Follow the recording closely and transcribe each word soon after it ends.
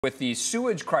With the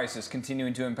sewage crisis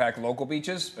continuing to impact local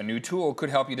beaches, a new tool could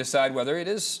help you decide whether it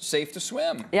is safe to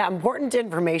swim. Yeah, important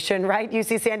information, right?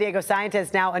 UC San Diego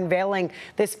scientists now unveiling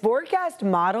this forecast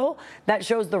model that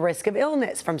shows the risk of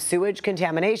illness from sewage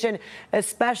contamination,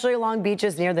 especially along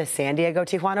beaches near the San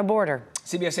Diego-Tijuana border.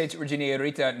 CBS 8's Regina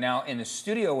Rita now in the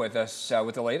studio with us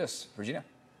with the latest. Regina.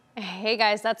 Hey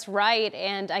guys, that's right.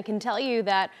 And I can tell you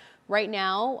that right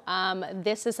now,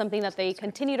 this is something that they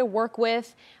continue to work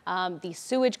with, the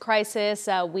sewage crisis.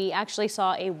 We actually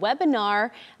saw a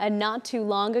webinar not too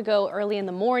long ago, early in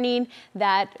the morning,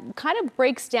 that kind of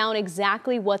breaks down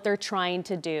exactly what they're trying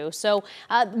to do. So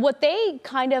what they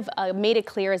kind of made it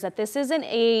clear is that this isn't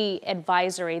a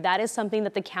advisory. That is something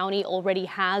that the county already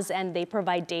has, and they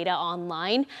provide data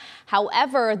online.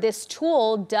 However, this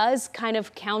tool does kind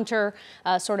of counter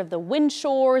sort of the wind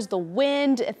shores, the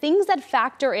wind, things that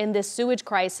factor in this sewage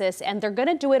crisis, and they're going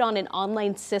to do it on an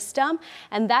online system,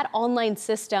 and that online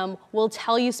system will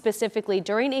tell you specifically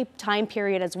during a time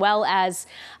period as well as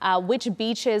which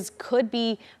beaches could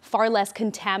be far less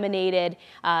contaminated.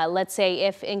 Let's say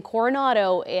if in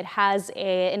Coronado it has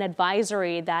an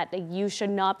advisory that you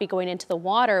should not be going into the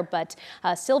water, but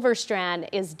Silver Strand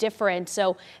is different.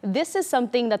 So this is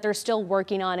something that they're still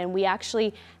working on, and we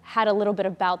actually had a little bit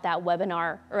about that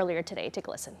webinar earlier today. Take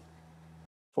a listen.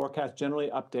 Forecast generally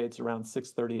updates around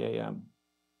 6:30 a.m.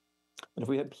 And if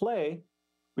we hit play,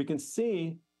 we can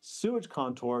see sewage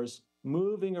contours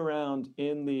moving around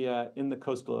in the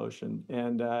coastal ocean.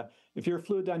 And if you're a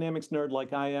fluid dynamics nerd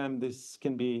like I am, this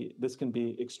can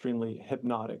be extremely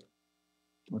hypnotic.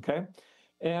 Okay,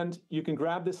 and you can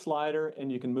grab this slider and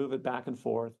you can move it back and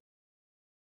forth.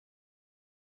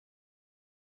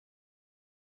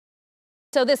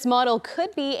 So this model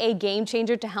could be a game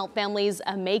changer to help families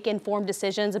make informed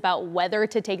decisions about whether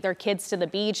to take their kids to the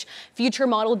beach. Future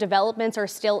model developments are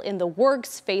still in the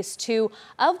works. Phase 2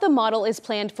 of the model is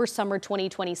planned for summer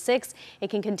 2026. It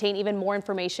can contain even more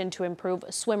information to improve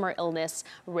swimmer illness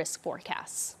risk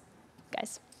forecasts.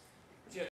 Guys.